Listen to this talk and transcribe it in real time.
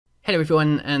Hello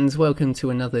everyone and welcome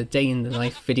to another day in the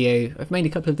life video. I've made a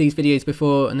couple of these videos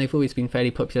before and they've always been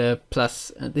fairly popular,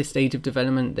 plus at this stage of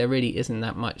development there really isn't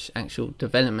that much actual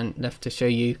development left to show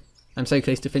you. I'm so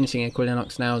close to finishing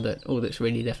Equilinox now that all that's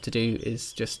really left to do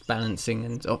is just balancing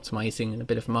and optimizing and a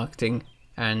bit of marketing,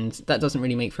 and that doesn't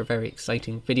really make for a very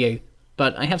exciting video.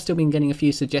 But I have still been getting a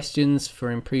few suggestions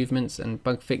for improvements and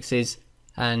bug fixes,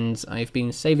 and I've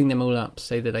been saving them all up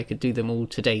so that I could do them all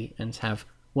today and have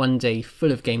one day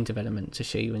full of game development to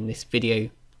show you in this video.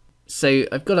 So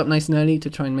I've got up nice and early to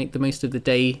try and make the most of the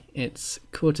day. It's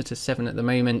 6:45 at the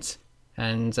moment,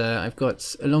 and I've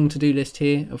got a long to-do list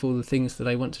here of all the things that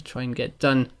I want to try and get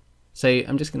done. So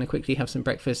I'm just going to quickly have some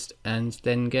breakfast and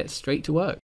then get straight to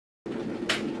work.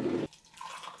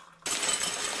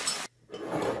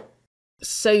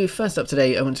 So first up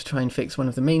today, I want to try and fix one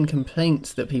of the main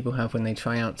complaints that people have when they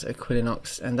try out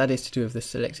Equilinox, and that is to do with the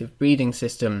selective breeding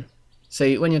system.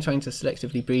 So when you're trying to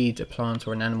selectively breed a plant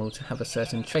or an animal to have a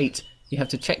certain trait, you have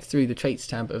to check through the traits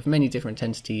tab of many different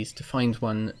entities to find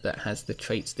one that has the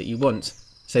traits that you want,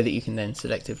 so that you can then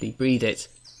selectively breed it.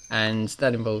 And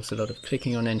that involves a lot of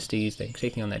clicking on entities, then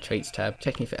clicking on their traits tab,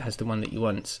 checking if it has the one that you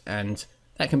want, and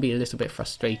that can be a little bit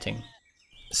frustrating.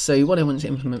 So what I want to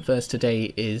implement first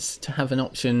today is to have an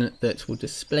option that will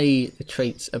display the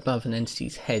traits above an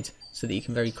entity's head, so that you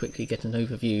can very quickly get an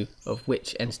overview of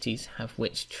which entities have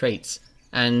which traits.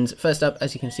 And first up,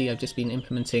 as you can see, I've just been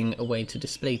implementing a way to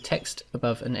display text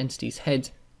above an entity's head,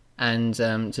 and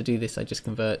to do this I just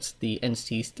convert the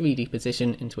entity's 3D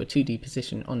position into a 2D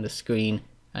position on the screen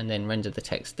and then render the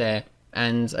text there.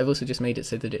 And I've also just made it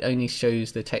so that it only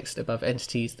shows the text above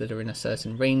entities that are in a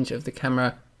certain range of the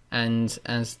camera, and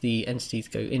as the entities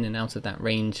go in and out of that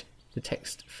range, the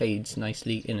text fades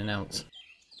nicely in and out.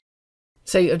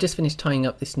 So I've just finished tying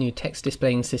up this new text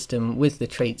displaying system with the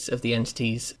traits of the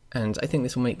entities, and I think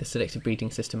this will make the selective breeding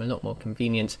system a lot more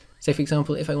convenient. So for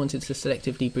example, if I wanted to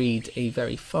selectively breed a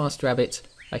very fast rabbit,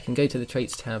 I can go to the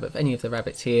traits tab of any of the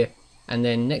rabbits here, and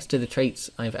then next to the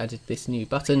traits I've added this new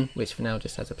button, which for now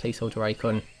just has a placeholder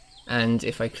icon, and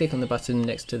if I click on the button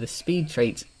next to the speed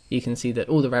trait, you can see that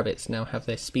all the rabbits now have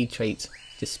their speed trait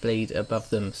displayed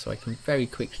above them, so I can very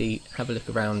quickly have a look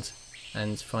around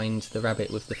and find the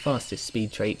rabbit with the fastest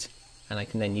speed trait, and I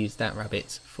can then use that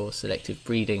rabbit for selective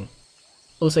breeding.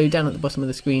 Also down at the bottom of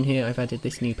the screen here I've added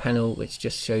this new panel which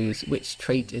just shows which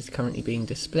trait is currently being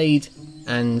displayed,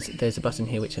 and there's a button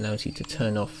here which allows you to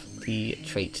turn off the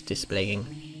trait displaying.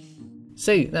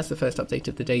 So that's the first update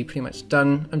of the day pretty much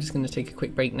done. I'm just going to take a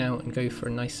quick break now and go for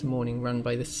a nice morning run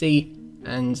by the sea,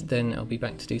 and then I'll be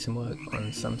back to do some work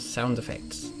on some sound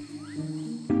effects.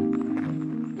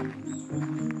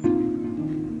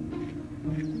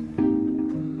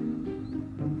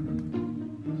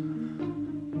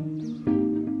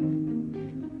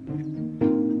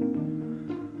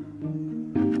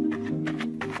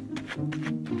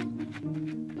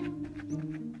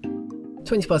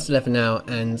 Past 11 now,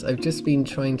 and I've just been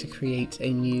trying to create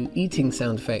a new eating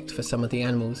sound effect for some of the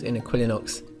animals in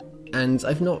Equilinox. And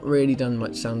I've not really done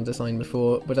much sound design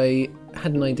before, but I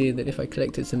had an idea that if I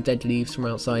collected some dead leaves from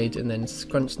outside and then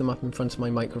scrunched them up in front of my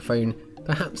microphone,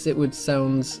 perhaps it would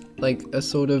sound like a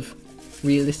sort of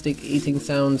realistic eating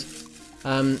sound.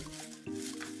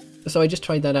 So I just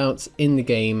tried that out in the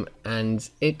game and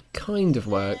it kind of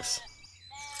works.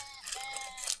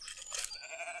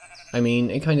 I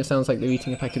mean, it kind of sounds like they're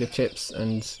eating a packet of chips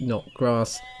and not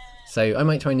grass, so I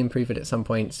might try and improve it at some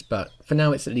point, but for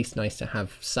now it's at least nice to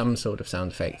have some sort of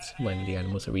sound effect when the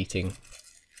animals are eating.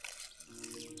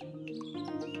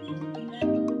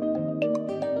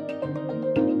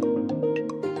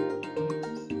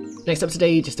 Next up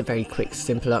today, just a very quick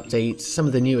simple update. Some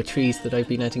of the newer trees that I've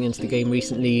been adding into the game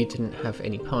recently didn't have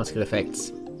any particle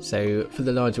effects, so for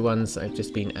the larger ones I've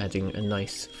just been adding a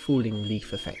nice falling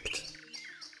leaf effect.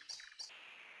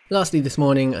 Lastly this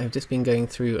morning I've just been going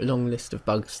through a long list of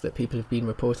bugs that people have been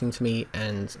reporting to me,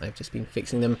 and I've just been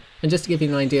fixing them. And just to give you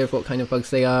an idea of what kind of bugs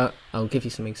they are, I'll give you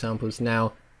some examples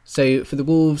now. So for the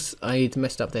wolves, I'd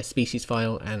messed up their species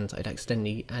file and I'd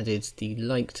accidentally added the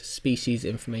liked species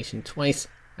information twice,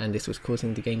 and this was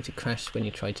causing the game to crash when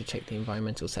you tried to check the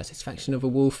environmental satisfaction of a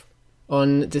wolf.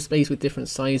 On displays with different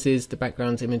sizes, the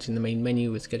background image in the main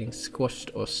menu was getting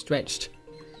squashed or stretched.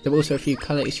 There were also a few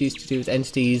colour issues to do with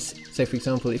entities, so for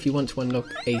example if you want to unlock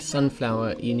a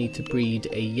sunflower you need to breed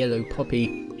a yellow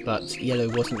poppy, but yellow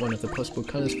wasn't one of the possible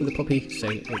colours for the poppy, so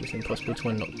it was impossible to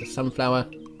unlock the sunflower.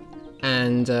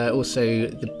 And also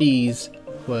the bees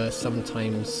were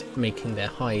sometimes making their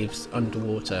hives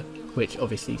underwater, which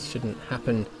obviously shouldn't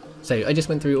happen. So I just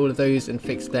went through all of those and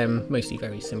fixed them, mostly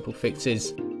very simple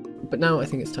fixes. But now I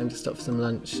think it's time to stop for some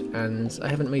lunch, and I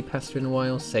haven't made pasta in a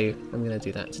while, so I'm going to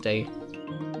do that today.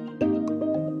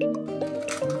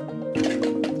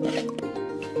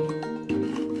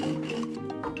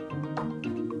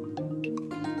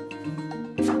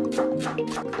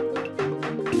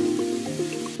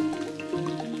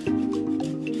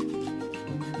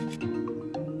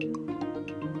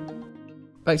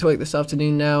 Back to work this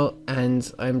afternoon now, and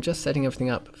I'm just setting everything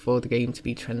up for the game to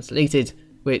be translated,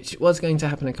 which was going to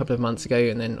happen a couple of months ago,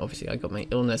 and then obviously I got my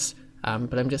illness,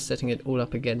 but I'm just setting it all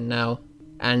up again now,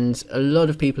 and a lot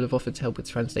of people have offered to help with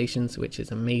translations, which is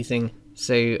amazing.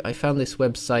 So I found this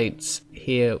website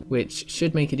here which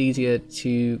should make it easier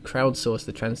to crowdsource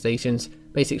the translations.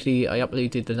 Basically, I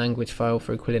uploaded the language file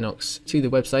for Equilinox to the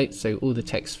website, so all the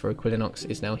text for Equilinox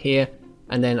is now here,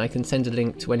 and then I can send a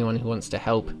link to anyone who wants to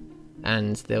help,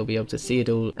 and they'll be able to see it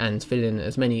all and fill in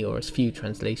as many or as few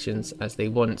translations as they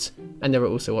want. And there are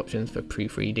also options for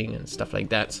proofreading and stuff like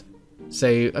that.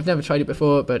 So I've never tried it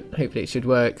before, but hopefully it should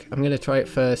work. I'm going to try it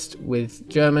first with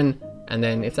German, and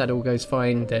then if that all goes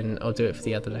fine, then I'll do it for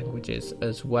the other languages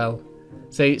as well.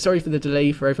 So sorry for the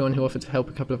delay for everyone who offered to help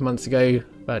a couple of months ago,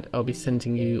 but I'll be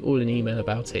sending you all an email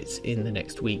about it in the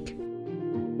next week.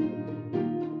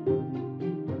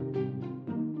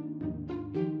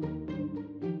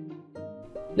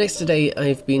 Next today,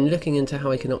 I've been looking into how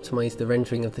I can optimise the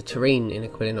rendering of the terrain in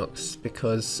Equilinox,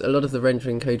 because a lot of the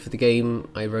rendering code for the game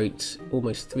I wrote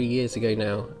almost 3 years ago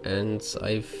now, and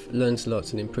I've learned a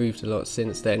lot and improved a lot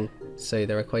since then, so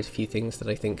there are quite a few things that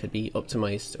I think could be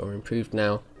optimised or improved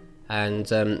now,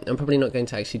 and I'm probably not going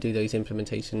to actually do those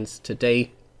implementations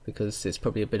today, because it's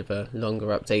probably a bit of a longer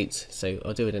update, so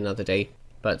I'll do it another day.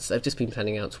 But I've just been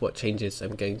planning out what changes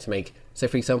I'm going to make. So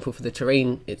for example, for the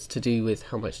terrain, it's to do with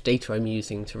how much data I'm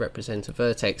using to represent a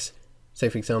vertex. So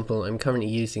for example, I'm currently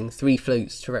using 3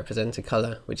 floats to represent a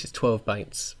colour, which is 12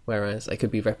 bytes, whereas I could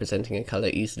be representing a colour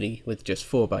easily with just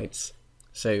 4 bytes.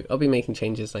 So I'll be making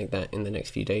changes like that in the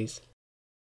next few days.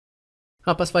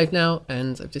 5:30 now,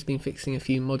 and I've just been fixing a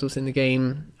few models in the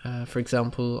game. For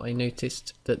example, I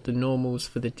noticed that the normals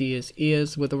for the deer's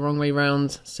ears were the wrong way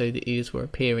round, so the ears were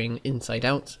appearing inside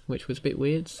out, which was a bit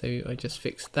weird, so I just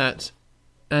fixed that.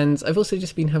 And I've also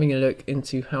just been having a look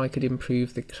into how I could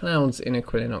improve the clouds in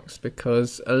Equilinox,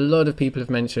 because a lot of people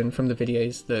have mentioned from the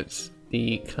videos that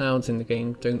the clouds in the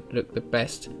game don't look the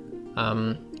best.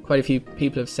 Quite a few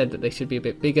people have said that they should be a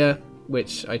bit bigger,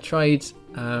 which I tried,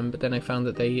 but then I found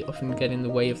that they often get in the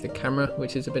way of the camera,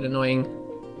 which is a bit annoying.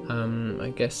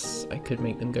 I guess I could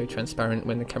make them go transparent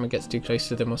when the camera gets too close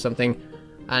to them or something.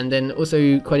 And then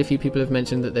also quite a few people have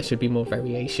mentioned that there should be more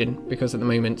variation, because at the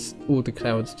moment all the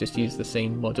clouds just use the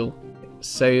same model.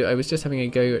 So I was just having a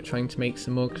go at trying to make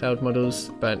some more cloud models,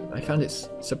 but I found it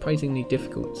surprisingly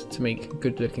difficult to make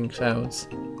good looking clouds,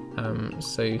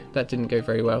 so that didn't go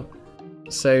very well.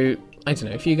 So I don't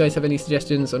know, if you guys have any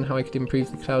suggestions on how I could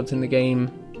improve the clouds in the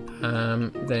game,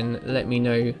 then let me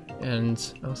know,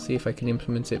 and I'll see if I can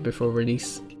implement it before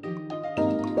release.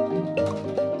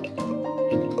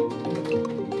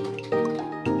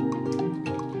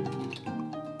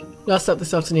 Last up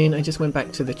this afternoon, I just went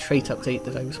back to the trait update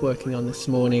that I was working on this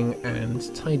morning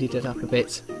and tidied it up a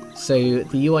bit. So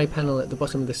the UI panel at the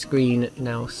bottom of the screen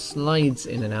now slides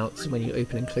in and out when you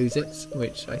open and close it,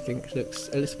 which I think looks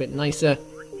a little bit nicer.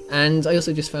 And I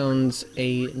also just found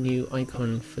a new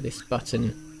icon for this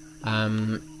button,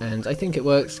 and I think it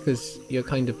works because you're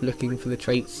kind of looking for the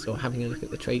traits, or having a look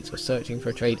at the traits, or searching for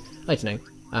a trait. I don't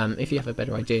know. If you have a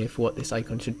better idea for what this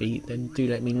icon should be, then do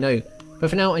let me know. But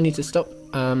for now I need to stop.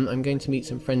 I'm going to meet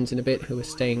some friends in a bit who are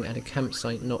staying at a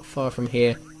campsite not far from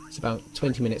here. It's about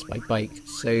 20 minutes by bike,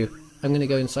 so I'm going to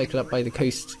go and cycle up by the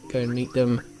coast, go and meet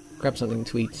them, grab something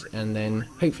to eat, and then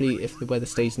hopefully, if the weather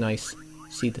stays nice,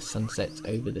 see the sunset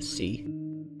over the sea.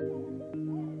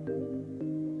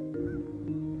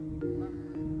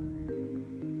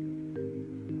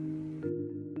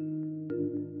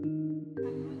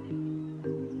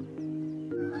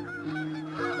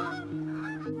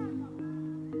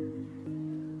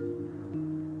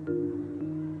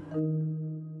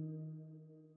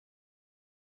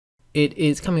 It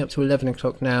is coming up to 11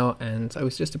 o'clock now, and I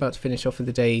was just about to finish off for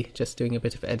the day, just doing a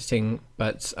bit of editing,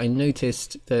 but I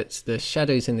noticed that the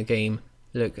shadows in the game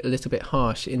look a little bit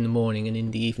harsh in the morning and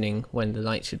in the evening when the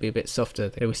light should be a bit softer.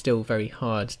 They were still very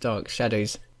hard, dark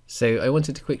shadows. So I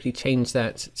wanted to quickly change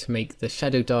that to make the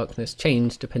shadow darkness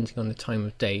change depending on the time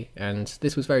of day, and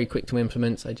this was very quick to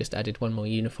implement. I just added one more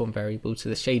uniform variable to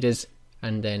the shaders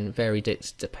and then varied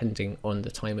it depending on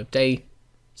the time of day.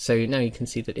 So now you can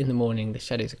see that in the morning the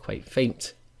shadows are quite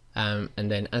faint, and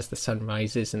then as the sun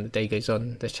rises and the day goes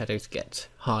on, the shadows get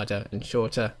harder and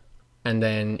shorter. and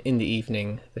then in the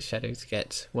evening the shadows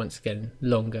get once again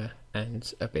longer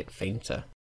and a bit fainter.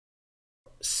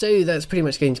 So that's pretty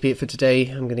much going to be it for today.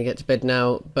 I'm going to get to bed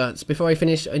now, but before I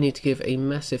finish I need to give a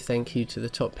massive thank you to the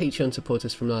top Patreon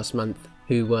supporters from last month,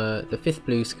 who were The Fifth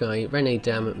Blue Sky, Rene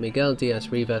Dam, Miguel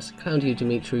Diaz-Rivas, Claudio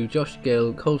Dimitru, Josh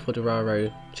Gill, Cole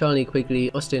Foderaro, Charlie Quigley,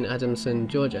 Austin Adamson,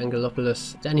 George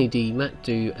Angelopoulos, Danny D, Matt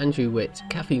Du, Andrew Witt,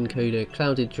 Caffeine Coda,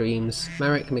 Clouded Dreams,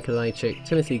 Marek Mikolajczyk,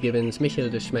 Timothy Gibbons, Michael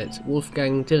de Schmidt,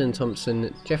 Wolfgang, Dylan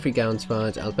Thompson, Jeffrey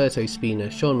Gownsvard, Alberto Spina,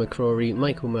 Sean McCrory,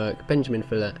 Michael Merck, Benjamin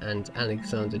Fuller and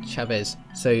Alexander Chavez.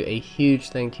 So a huge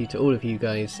thank you to all of you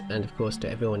guys, and of course to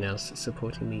everyone else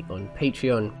supporting me on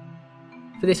Patreon.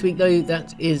 For this week though,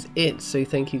 that is it, so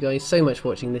thank you guys so much for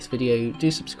watching this video.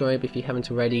 Do subscribe if you haven't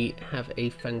already, have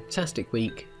a fantastic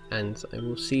week, and I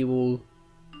will see you all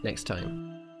next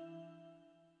time.